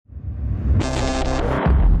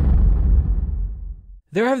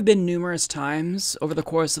There have been numerous times over the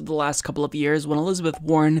course of the last couple of years when Elizabeth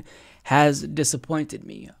Warren has disappointed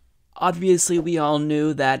me. Obviously, we all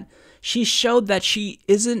knew that she showed that she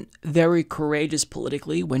isn't very courageous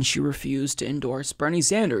politically when she refused to endorse Bernie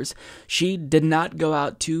Sanders. She did not go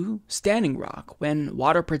out to Standing Rock when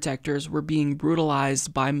water protectors were being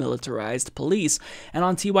brutalized by militarized police. And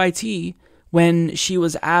on TYT, when she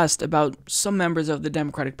was asked about some members of the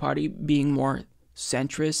Democratic Party being more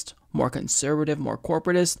centrist, more conservative, more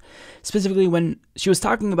corporatist. Specifically, when she was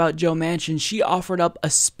talking about Joe Manchin, she offered up a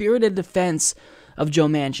spirited defense of Joe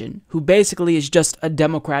Manchin, who basically is just a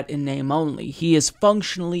Democrat in name only. He is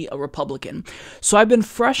functionally a Republican. So I've been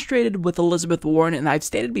frustrated with Elizabeth Warren, and I've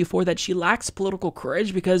stated before that she lacks political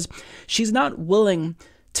courage because she's not willing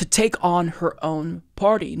to take on her own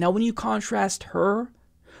party. Now, when you contrast her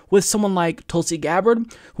with someone like Tulsi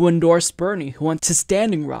Gabbard, who endorsed Bernie, who went to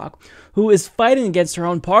Standing Rock, who is fighting against her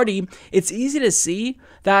own party, it's easy to see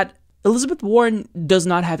that Elizabeth Warren does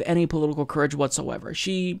not have any political courage whatsoever.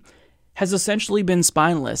 She has essentially been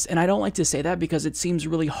spineless, and I don't like to say that because it seems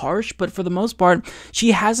really harsh, but for the most part,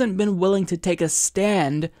 she hasn't been willing to take a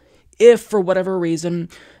stand if, for whatever reason,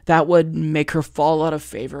 that would make her fall out of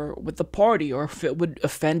favor with the party or if it would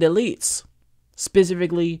offend elites,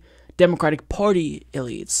 specifically Democratic Party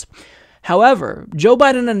elites. However, Joe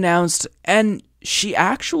Biden announced, and she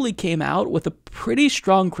actually came out with a pretty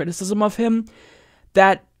strong criticism of him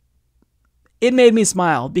that it made me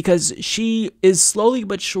smile because she is slowly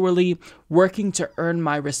but surely working to earn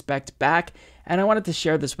my respect back. And I wanted to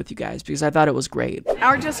share this with you guys because I thought it was great.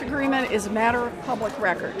 Our disagreement is a matter of public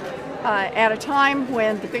record. At a time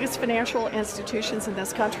when the biggest financial institutions in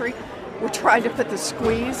this country were trying to put the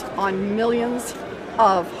squeeze on millions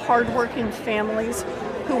of hardworking families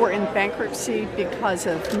who were in bankruptcy because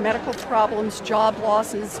of medical problems, job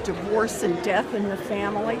losses, divorce, and death in the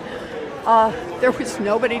family. There was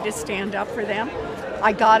nobody to stand up for them.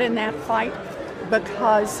 I got in that fight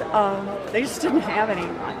because they just didn't have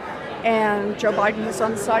anyone. And Joe Biden is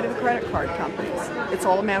on the side of the credit card companies. It's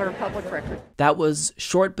all a matter of public record. That was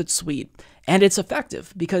short but sweet, and it's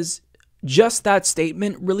effective because just that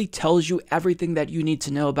statement really tells you everything that you need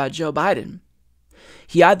to know about Joe Biden.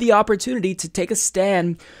 He had the opportunity to take a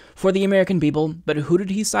stand for the American people, but who did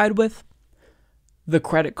he side with? The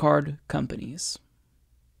credit card companies.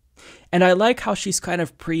 And I like how she's kind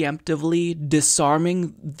of preemptively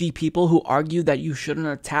disarming the people who argue that you shouldn't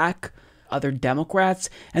attack other Democrats.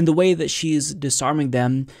 And the way that she's disarming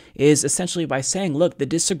them is essentially by saying, look, the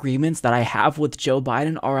disagreements that I have with Joe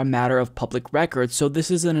Biden are a matter of public record. So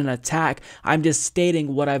this isn't an attack. I'm just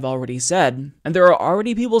stating what I've already said. And there are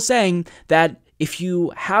already people saying that if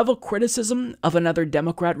you have a criticism of another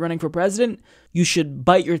Democrat running for president, you should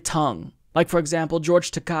bite your tongue. Like, for example, George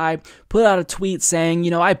Takei put out a tweet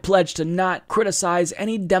saying, I pledge to not criticize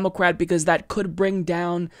any Democrat because that could bring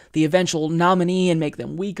down the eventual nominee and make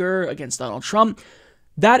them weaker against Donald Trump.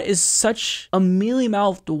 That is such a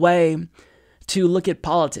mealy-mouthed way to look at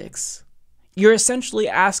politics. You're essentially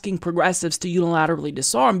asking progressives to unilaterally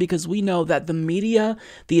disarm because we know that the media,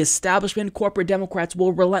 the establishment, corporate Democrats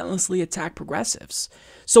will relentlessly attack progressives.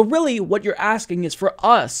 So really what you're asking is for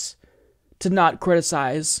us to not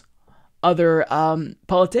criticize other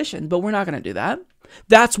politicians, but we're not going to do that.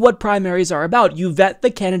 That's what primaries are about. You vet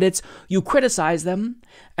the candidates, you criticize them,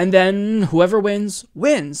 and then whoever wins,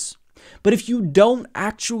 wins. But if you don't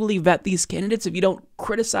actually vet these candidates, if you don't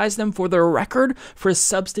criticize them for their record, for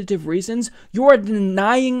substantive reasons, you are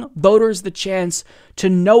denying voters the chance to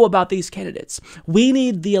know about these candidates. We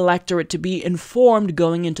need the electorate to be informed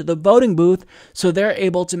going into the voting booth so they're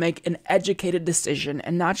able to make an educated decision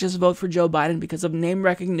and not just vote for Joe Biden because of name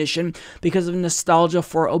recognition, because of nostalgia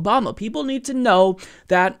for Obama. People need to know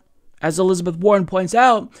that, as Elizabeth Warren points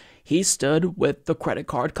out, he stood with the credit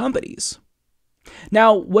card companies.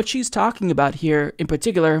 Now, what she's talking about here in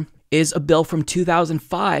particular is a bill from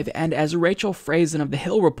 2005, and as Rachel Frazen of The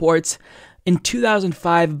Hill reports, in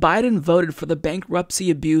 2005, Biden voted for the Bankruptcy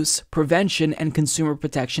Abuse Prevention and Consumer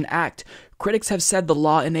Protection Act. Critics have said the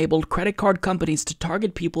law enabled credit card companies to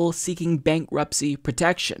target people seeking bankruptcy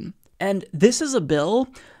protection. And this is a bill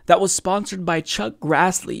that was sponsored by Chuck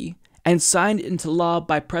Grassley and signed into law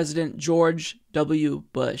by President George W.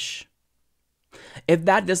 Bush. If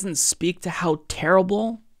that doesn't speak to how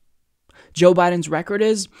terrible Joe Biden's record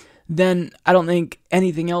is, then I don't think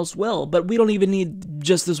anything else will. But we don't even need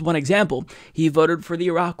just this one example. He voted for the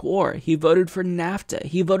Iraq War. He voted for NAFTA.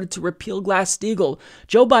 He voted to repeal Glass-Steagall.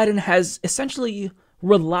 Joe Biden has essentially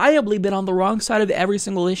reliably been on the wrong side of every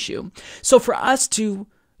single issue. So for us to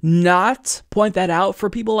not point that out, for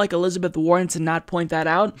people like Elizabeth Warren to not point that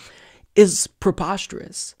out, is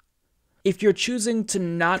preposterous. if you're choosing to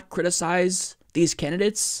not criticize these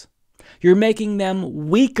candidates, you're making them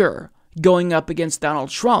weaker going up against Donald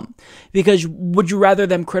Trump. Because would you rather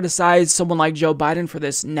them criticize someone like Joe Biden for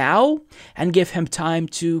this now and give him time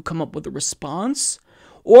to come up with a response?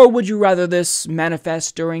 Or would you rather this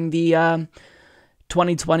manifest during the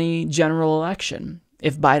 2020 general election?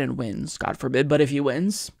 If Biden wins, God forbid, but if he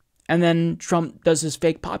wins, and then Trump does his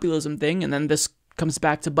fake populism thing, and then this comes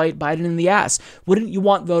back to bite Biden in the ass. Wouldn't you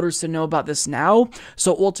want voters to know about this now?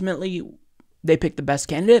 So ultimately, they pick the best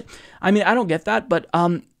candidate? I mean, I don't get that, but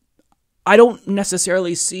I don't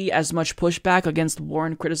necessarily see as much pushback against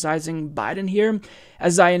Warren criticizing Biden here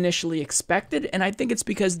as I initially expected, and I think it's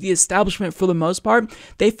because the establishment, for the most part,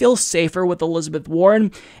 they feel safer with Elizabeth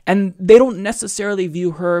Warren, and they don't necessarily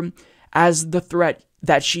view her as the threat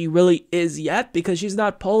that she really is yet, because she's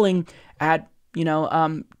not polling at,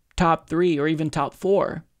 top 3 or even top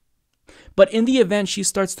 4. But in the event she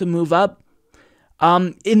starts to move up,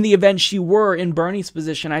 in the event she were in Bernie's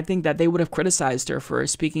position, I think that they would have criticized her for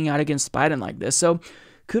speaking out against Biden like this. So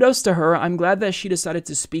kudos to her. I'm glad that she decided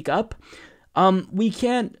to speak up. We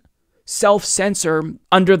can't self-censor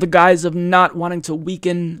under the guise of not wanting to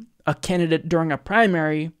weaken a candidate during a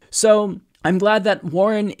primary. So I'm glad that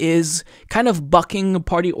Warren is kind of bucking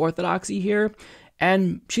party orthodoxy here,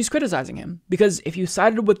 and she's criticizing him. Because if you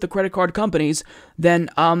sided with the credit card companies, then,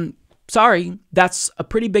 sorry, that's a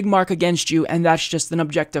pretty big mark against you, and that's just an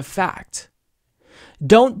objective fact.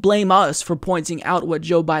 Don't blame us for pointing out what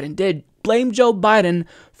Joe Biden did. Blame Joe Biden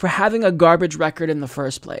for having a garbage record in the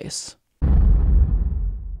first place.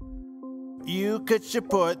 You could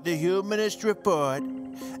support the Humanist Report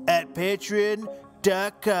at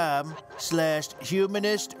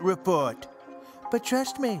patreon.com/Humanist Report. But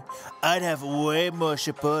trust me, I'd have way more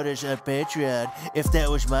supporters on Patreon if that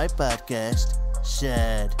was my podcast.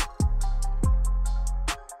 Sad.